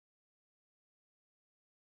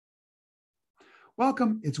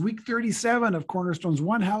Welcome. It's week 37 of Cornerstone's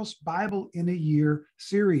One House Bible in a Year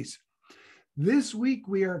series. This week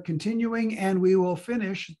we are continuing and we will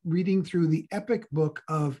finish reading through the epic book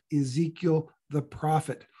of Ezekiel the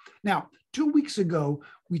prophet. Now, 2 weeks ago,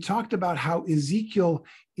 we talked about how Ezekiel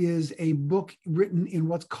is a book written in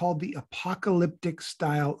what's called the apocalyptic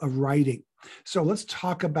style of writing. So let's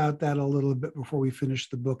talk about that a little bit before we finish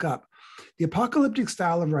the book up. The apocalyptic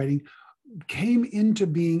style of writing came into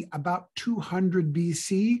being about 200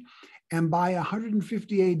 BC, and by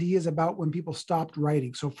 150 AD is about when people stopped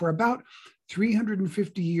writing. So for about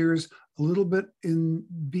 350 years, a little bit in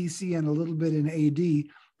BC and a little bit in AD,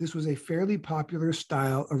 this was a fairly popular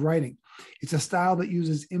style of writing. It's a style that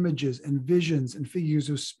uses images and visions and figures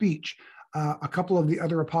of speech. A couple of the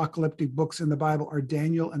other apocalyptic books in the Bible are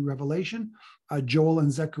Daniel and Revelation. Joel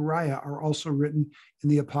and Zechariah are also written in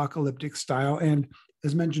the apocalyptic style. And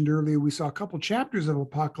as mentioned earlier, we saw a couple chapters of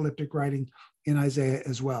apocalyptic writing in Isaiah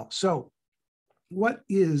as well. So what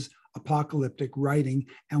is apocalyptic writing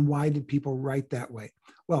and why did people write that way?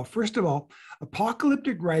 Well, first of all,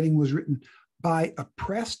 apocalyptic writing was written by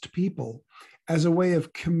oppressed people as a way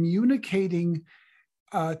of communicating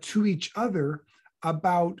to each other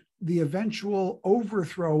about the eventual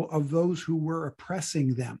overthrow of those who were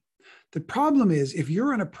oppressing them. The problem is, if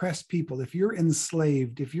you're an oppressed people, if you're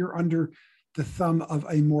enslaved, if you're under the thumb of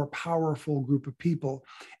a more powerful group of people,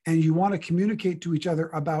 and you want to communicate to each other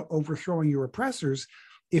about overthrowing your oppressors,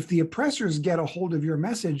 if the oppressors get a hold of your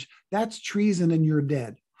message, that's treason and you're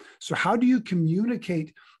dead. So how do you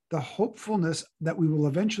communicate the hopefulness that we will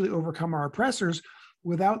eventually overcome our oppressors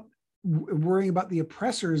without worrying about the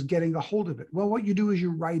oppressors getting a hold of it? Well, what you do is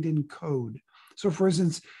you write in code. So for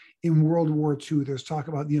instance, in World War II, there's talk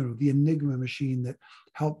about, the Enigma machine that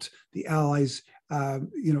helped the Allies,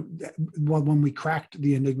 when we cracked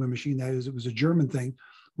the Enigma machine, that is, it was a German thing.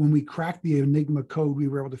 When we cracked the Enigma code, we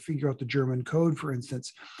were able to figure out the German code, for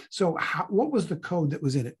instance. So what was the code that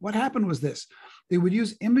was in it? What happened was this. They would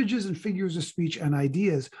use images and figures of speech and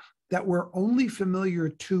ideas that were only familiar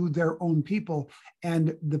to their own people,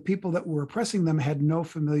 and the people that were oppressing them had no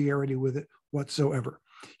familiarity with it whatsoever.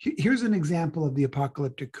 Here's an example of the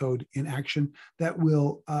apocalyptic code in action that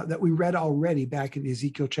we read already back in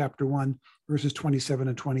Ezekiel chapter 1, verses 27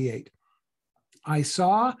 and 28. I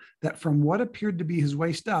saw that from what appeared to be his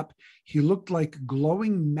waist up, he looked like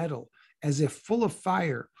glowing metal, as if full of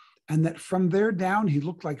fire, and that from there down he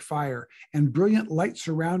looked like fire, and brilliant light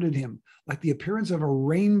surrounded him, like the appearance of a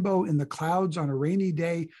rainbow in the clouds on a rainy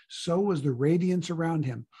day, so was the radiance around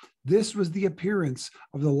him. This was the appearance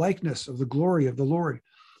of the likeness of the glory of the Lord.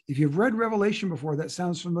 If you've read Revelation before, that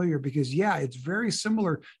sounds familiar because, it's very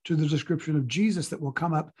similar to the description of Jesus that will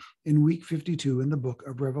come up in week 52 in the book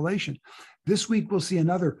of Revelation. This week, we'll see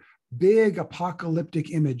another big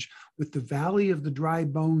apocalyptic image with the Valley of the Dry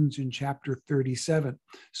Bones in chapter 37.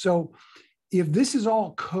 So if this is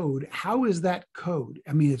all code, how is that code?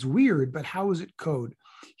 I mean, it's weird, but how is it code?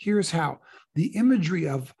 Here's how. The imagery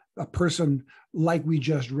of a person like we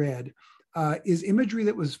just read is imagery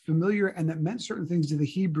that was familiar and that meant certain things to the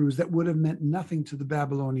Hebrews that would have meant nothing to the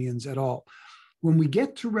Babylonians at all. When we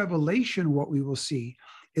get to Revelation, what we will see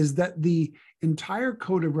is that the entire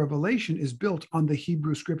code of Revelation is built on the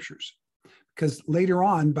Hebrew scriptures. Because later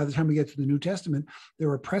on, by the time we get to the New Testament,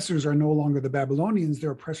 their oppressors are no longer the Babylonians.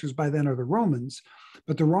 Their oppressors by then are the Romans.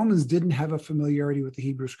 But the Romans didn't have a familiarity with the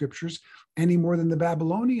Hebrew scriptures any more than the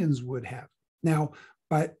Babylonians would have. Now,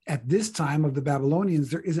 but at this time of the Babylonians,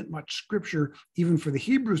 there isn't much scripture even for the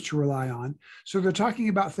Hebrews to rely on. So they're talking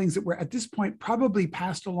about things that were at this point probably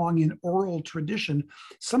passed along in oral tradition,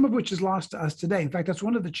 some of which is lost to us today. In fact, that's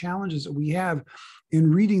one of the challenges that we have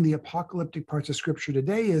in reading the apocalyptic parts of scripture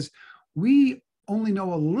today is we only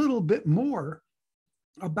know a little bit more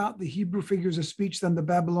about the Hebrew figures of speech than the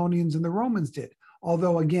Babylonians and the Romans did.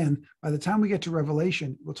 Although, again, by the time we get to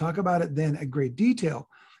Revelation, we'll talk about it then at great detail.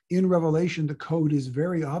 In Revelation, the code is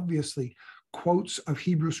very obviously quotes of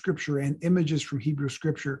Hebrew scripture and images from Hebrew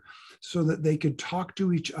scripture so that they could talk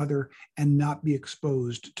to each other and not be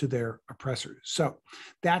exposed to their oppressors. So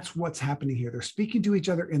that's what's happening here. They're speaking to each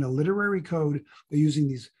other in a literary code. They're using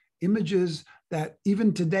these images that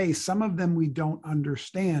even today, some of them we don't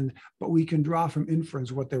understand, but we can draw from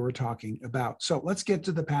inference what they were talking about. So let's get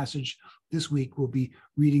to the passage this week. We'll be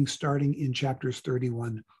reading starting in chapters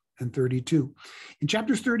 31 and 32. In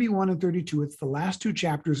chapters 31 and 32, it's the last two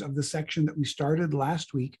chapters of the section that we started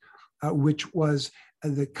last week, which was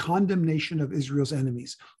the condemnation of Israel's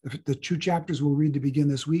enemies. The two chapters we'll read to begin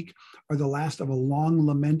this week are the last of a long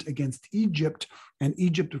lament against Egypt. And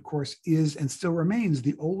Egypt, of course, is and still remains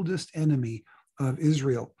the oldest enemy of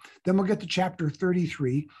Israel. Then we'll get to chapter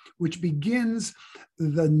 33, which begins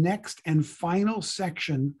the next and final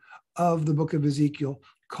section of the book of Ezekiel,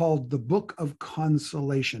 called the Book of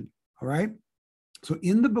Consolation. All right. So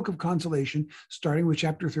in the Book of Consolation, starting with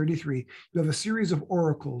chapter 33, you have a series of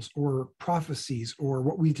oracles or prophecies, or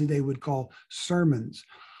what we today would call sermons.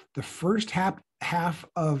 The first half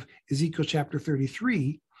of Ezekiel chapter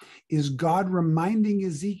 33 is God reminding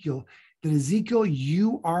Ezekiel that, Ezekiel,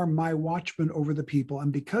 you are my watchman over the people.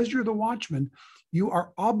 And because you're the watchman, you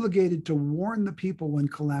are obligated to warn the people when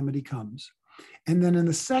calamity comes. And then in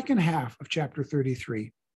the second half of chapter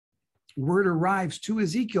 33, word arrives to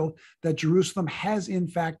Ezekiel that Jerusalem has in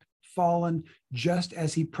fact fallen, just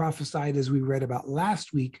as he prophesied, as we read about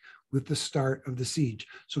last week with the start of the siege.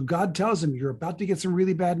 So God tells him, you're about to get some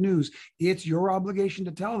really bad news. It's your obligation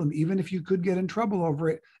to tell them, even if you could get in trouble over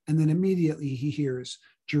it. And then immediately he hears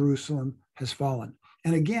Jerusalem has fallen.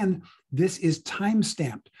 And again, this is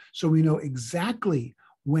time-stamped, so we know exactly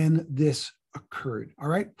when this occurred. All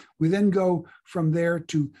right. We then go from there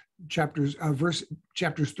to chapters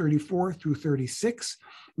 34 through 36.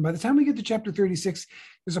 And by the time we get to chapter 36,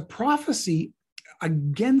 there's a prophecy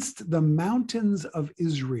against the mountains of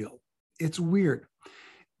Israel. It's weird.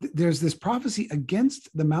 There's this prophecy against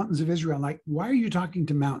the mountains of Israel. Like, why are you talking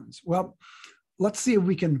to mountains? Well, let's see if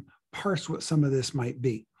we can parse what some of this might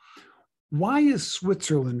be. Why is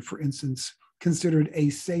Switzerland, for instance, considered a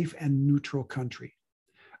safe and neutral country?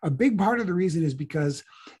 A big part of the reason is because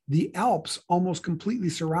the Alps almost completely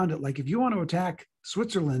surround it. Like, if you want to attack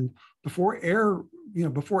Switzerland before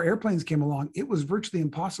airplanes came along, it was virtually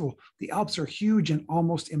impossible. The Alps are huge and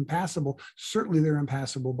almost impassable. Certainly they're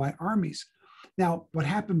impassable by armies. Now, what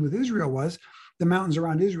happened with Israel was the mountains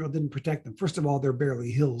around Israel didn't protect them. First of all, they're barely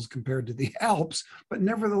hills compared to the Alps, but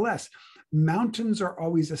nevertheless, mountains are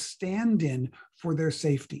always a stand-in for their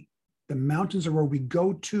safety. The mountains are where we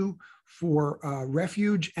go to for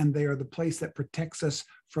refuge, and they are the place that protects us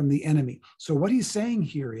from the enemy. So what he's saying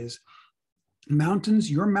here is,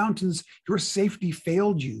 mountains, your safety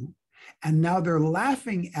failed you. And now they're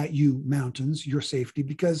laughing at you, mountains, your safety,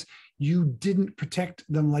 because you didn't protect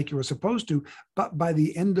them like you were supposed to. But by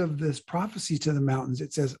the end of this prophecy to the mountains,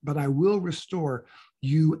 it says, but I will restore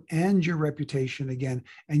you and your reputation again,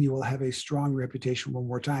 and you will have a strong reputation one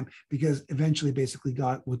more time. Because eventually, basically,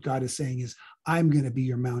 what God is saying is, I'm going to be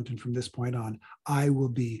your mountain from this point on. I will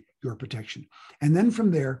be your protection. And then from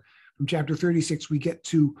there, from chapter 36, we get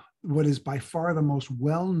to what is by far the most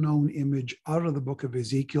well-known image out of the book of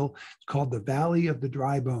Ezekiel. It's called the Valley of the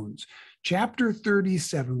Dry Bones. Chapter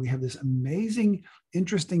 37, we have this amazing,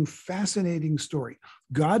 interesting, fascinating story.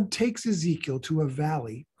 God takes Ezekiel to a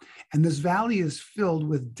valley, and this valley is filled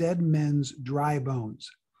with dead men's dry bones.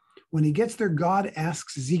 When he gets there, God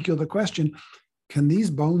asks Ezekiel the question, can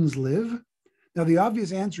these bones live? Now, the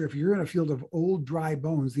obvious answer, if you're in a field of old, dry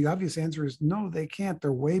bones, the obvious answer is no, they can't.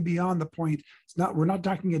 They're way beyond the point. We're not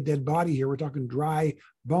talking a dead body here. We're talking dry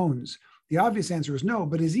bones. The obvious answer is no,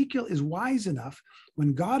 but Ezekiel is wise enough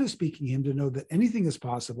when God is speaking to him to know that anything is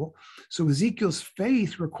possible. So Ezekiel's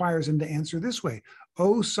faith requires him to answer this way,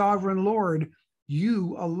 O sovereign Lord,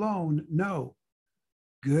 you alone know.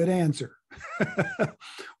 Good answer.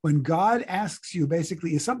 When God asks you,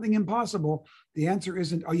 basically, is something impossible? The answer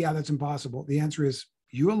isn't, oh yeah, that's impossible. The answer is,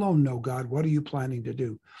 you alone know, God. What are you planning to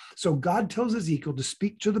do? So God tells Ezekiel to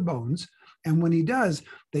speak to the bones. And when he does,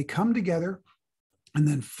 they come together, and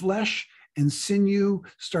then flesh and sinew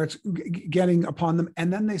starts getting upon them.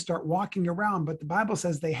 And then they start walking around. But the Bible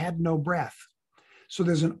says they had no breath. So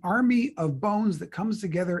there's an army of bones that comes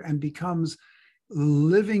together and becomes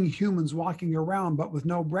living humans walking around, but with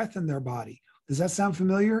no breath in their body. Does that sound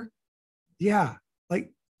familiar? Yeah.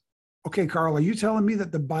 Like, okay, Karl, are you telling me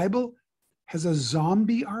that the Bible has a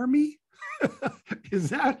zombie army?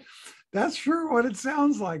 That's sure what it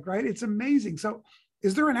sounds like, right? It's amazing. So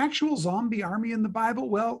is there an actual zombie army in the Bible?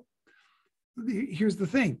 Well, here's the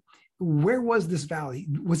thing. Where was this valley?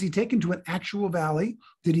 Was he taken to an actual valley?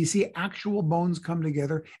 Did he see actual bones come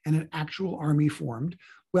together and an actual army formed?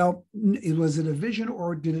 Well, was it a vision,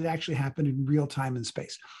 or did it actually happen in real time and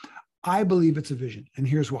space? I believe it's a vision, and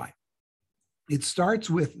here's why. It starts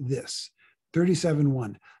with this,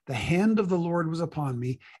 37:1. The hand of the Lord was upon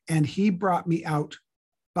me, and he brought me out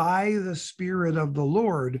by the Spirit of the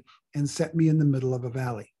Lord and set me in the middle of a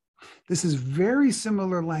valley. This is very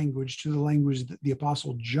similar language to the language that the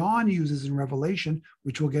Apostle John uses in Revelation,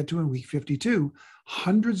 which we'll get to in week 52.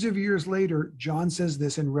 Hundreds of years later, John says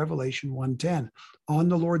this in Revelation 1:10. On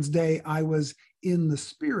the Lord's day, I was in the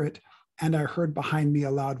Spirit, and I heard behind me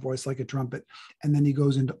a loud voice like a trumpet. And then he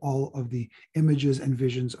goes into all of the images and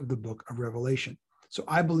visions of the book of Revelation. So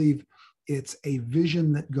I believe It's a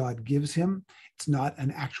vision that God gives him. It's not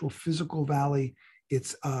an actual physical valley.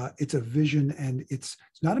 It's a vision, and it's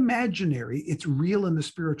not imaginary. It's real in the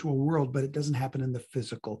spiritual world, but it doesn't happen in the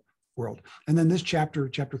physical world. And then this chapter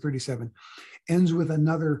 37, ends with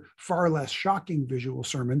another far less shocking visual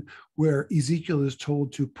sermon where Ezekiel is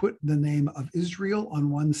told to put the name of Israel on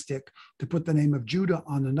one stick, to put the name of Judah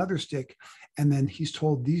on another stick. And then he's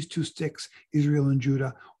told these two sticks, Israel and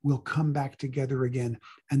Judah, will come back together again,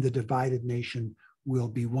 and the divided nation will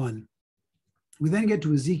be one. We then get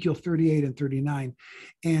to Ezekiel 38 and 39.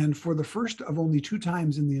 And for the first of only 2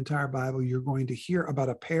 times in the entire Bible, you're going to hear about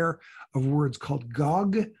a pair of words called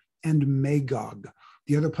Gog and Magog.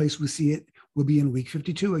 The other place we see it will be in week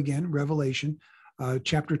 52 again, Revelation.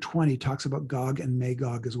 Chapter 20 talks about Gog and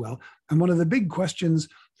Magog as well. And one of the big questions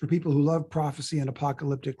for people who love prophecy and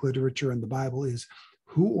apocalyptic literature in the Bible is,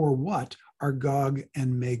 who or what are Gog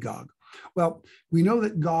and Magog? Well, we know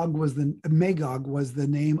that Magog was the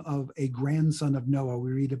name of a grandson of Noah.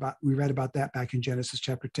 We read about that back in Genesis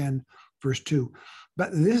chapter 10, verse 2. But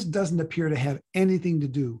this doesn't appear to have anything to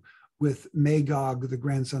do with Magog, the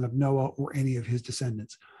grandson of Noah, or any of his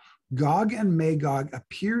descendants. Gog and Magog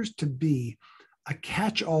appears to be a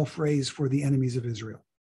catch-all phrase for the enemies of Israel.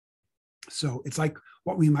 So it's like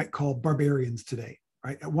what we might call barbarians today,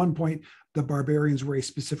 right? At one point, the barbarians were a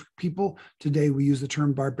specific people. Today, we use the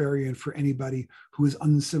term barbarian for anybody who is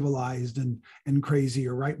uncivilized and crazy,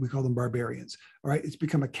 or right? We call them barbarians, all right? It's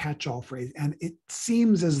become a catch-all phrase. And it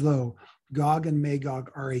seems as though Gog and Magog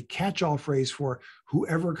are a catch-all phrase for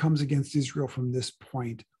whoever comes against Israel from this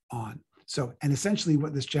point on. So, and essentially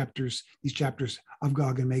what these chapters of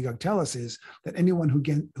Gog and Magog tell us is that anyone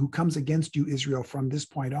who comes against you, Israel, from this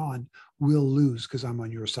point on will lose, because I'm on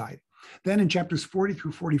your side. Then in chapters 40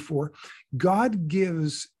 through 44, God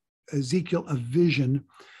gives Ezekiel a vision,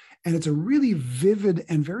 and it's a really vivid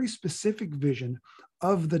and very specific vision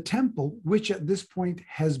of the temple, which at this point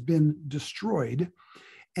has been destroyed.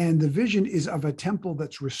 And the vision is of a temple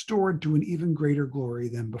that's restored to an even greater glory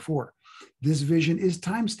than before. This vision is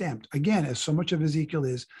time-stamped, again, as so much of Ezekiel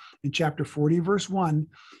is. In chapter 40, verse 1,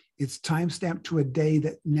 it's time-stamped to a day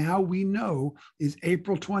that now we know is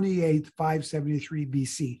April 28th, 573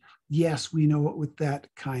 BC. Yes, we know it with that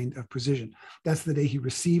kind of precision. That's the day he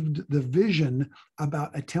received the vision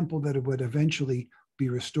about a temple that would eventually be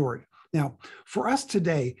restored. Now, for us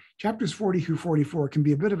today, chapters 40 through 44 can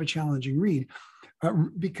be a bit of a challenging read,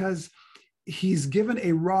 because he's given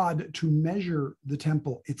a rod to measure the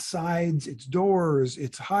temple, its sides, its doors,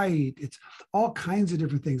 its height, it's all kinds of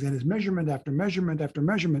different things. And it's measurement after measurement after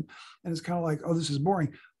measurement. And it's kind of like, oh, this is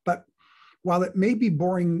boring. But while it may be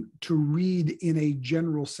boring to read in a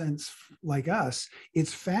general sense like us,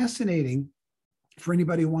 it's fascinating for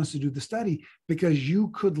anybody who wants to do the study, because you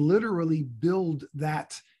could literally build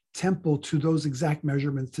that temple to those exact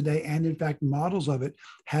measurements today. And in fact, models of it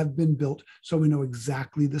have been built, so we know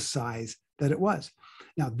exactly the size that it was.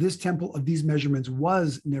 Now, this temple of these measurements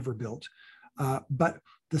was never built, but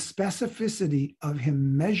the specificity of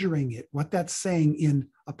him measuring it, what that's saying in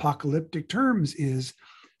apocalyptic terms is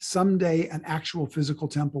someday an actual physical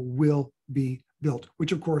temple will be built,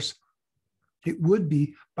 which of course it would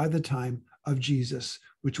be by the time of Jesus,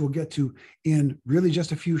 which we'll get to in really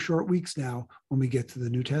just a few short weeks now when we get to the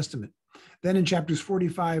New Testament. Then in chapters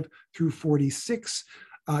 45 through 46,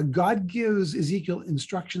 God gives Ezekiel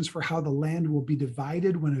instructions for how the land will be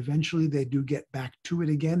divided when eventually they do get back to it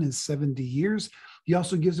again in 70 years. He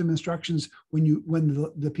also gives them instructions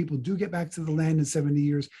when the people do get back to the land in 70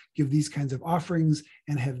 years, give these kinds of offerings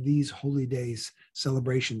and have these holy days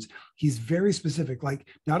celebrations. He's very specific, like,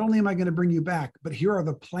 not only am I going to bring you back, but here are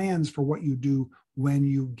the plans for what you do when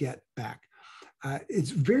you get back.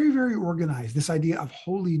 It's very, very organized, this idea of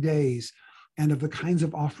holy days and of the kinds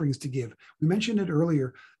of offerings to give. We mentioned it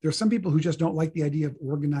earlier. There are some people who just don't like the idea of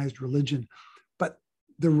organized religion, but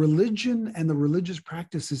the religion and the religious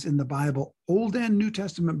practices in the Bible, Old and New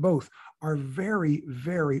Testament both, are very,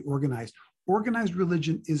 very organized. Organized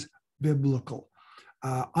religion is biblical.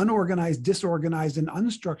 Unorganized, disorganized, and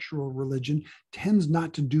unstructural religion tends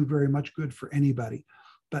not to do very much good for anybody.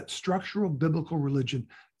 But structural biblical religion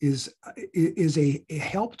is a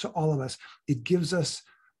help to all of us. It gives us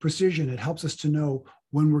precision. It helps us to know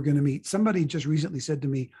when we're going to meet. Somebody just recently said to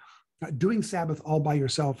me, doing Sabbath all by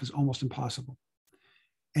yourself is almost impossible.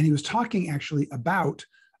 And he was talking actually about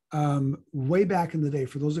way back in the day,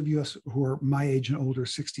 for those of you who are my age and older,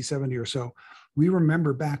 60, 70 or so, we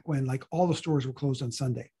remember back when like all the stores were closed on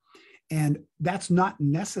Sunday. And that's not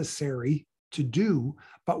necessary to do.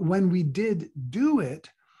 But when we did do it,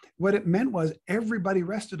 what it meant was everybody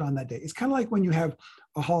rested on that day. It's kind of like when you have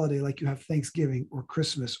a holiday, like you have Thanksgiving or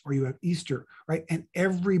Christmas or you have Easter, right? And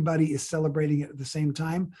everybody is celebrating it at the same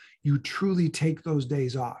time. You truly take those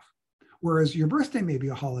days off. Whereas your birthday may be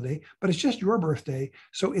a holiday, but it's just your birthday.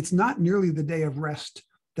 So it's not nearly the day of rest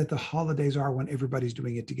that the holidays are when everybody's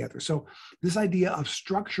doing it together. So this idea of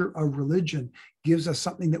structure of religion gives us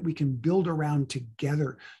something that we can build around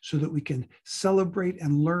together so that we can celebrate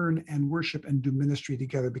and learn and worship and do ministry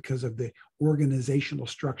together because of the organizational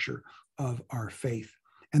structure of our faith.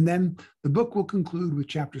 And then the book will conclude with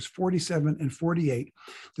chapters 47 and 48.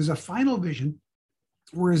 There's a final vision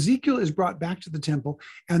where Ezekiel is brought back to the temple.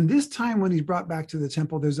 And this time when he's brought back to the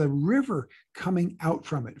temple, there's a river coming out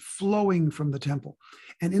from it, flowing from the temple.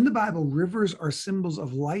 And in the Bible, rivers are symbols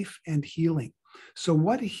of life and healing. So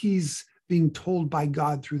what he's being told by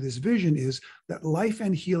God through this vision is that life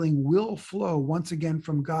and healing will flow once again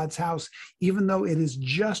from God's house, even though it has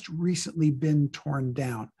just recently been torn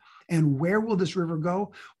down. And where will this river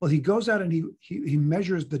go? Well, he goes out and he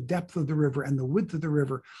measures the depth of the river and the width of the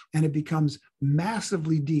river, and it becomes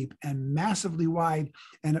massively deep and massively wide,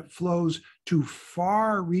 and it flows to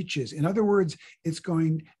far reaches. In other words, it's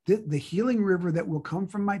going, the healing river that will come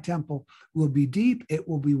from my temple will be deep, it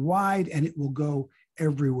will be wide, and it will go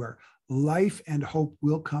everywhere. Life and hope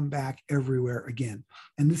will come back everywhere again.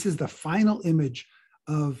 And this is the final image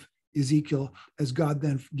of Ezekiel, as God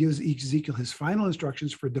then gives Ezekiel his final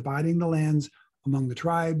instructions for dividing the lands among the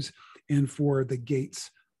tribes and for the gates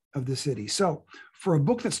of the city. So for a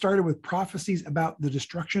book that started with prophecies about the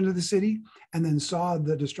destruction of the city and then saw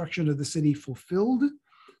the destruction of the city fulfilled,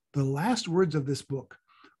 the last words of this book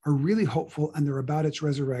are really hopeful, and they're about its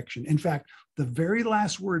resurrection. In fact, the very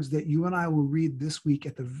last words that you and I will read this week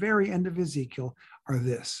at the very end of Ezekiel are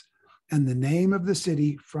this: and the name of the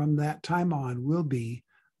city from that time on will be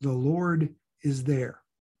 "The Lord is there."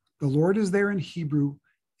 The Lord is there in Hebrew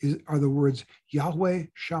are the words Yahweh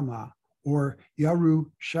Shammah, or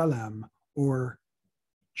Yerushalem, or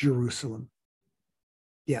Jerusalem.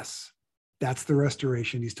 Yes, that's the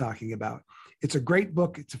restoration he's talking about. It's a great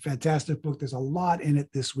book. It's a fantastic book. There's a lot in it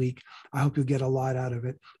this week. I hope you'll get a lot out of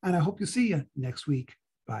it. And I hope you'll see you next week.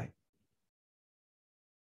 Bye.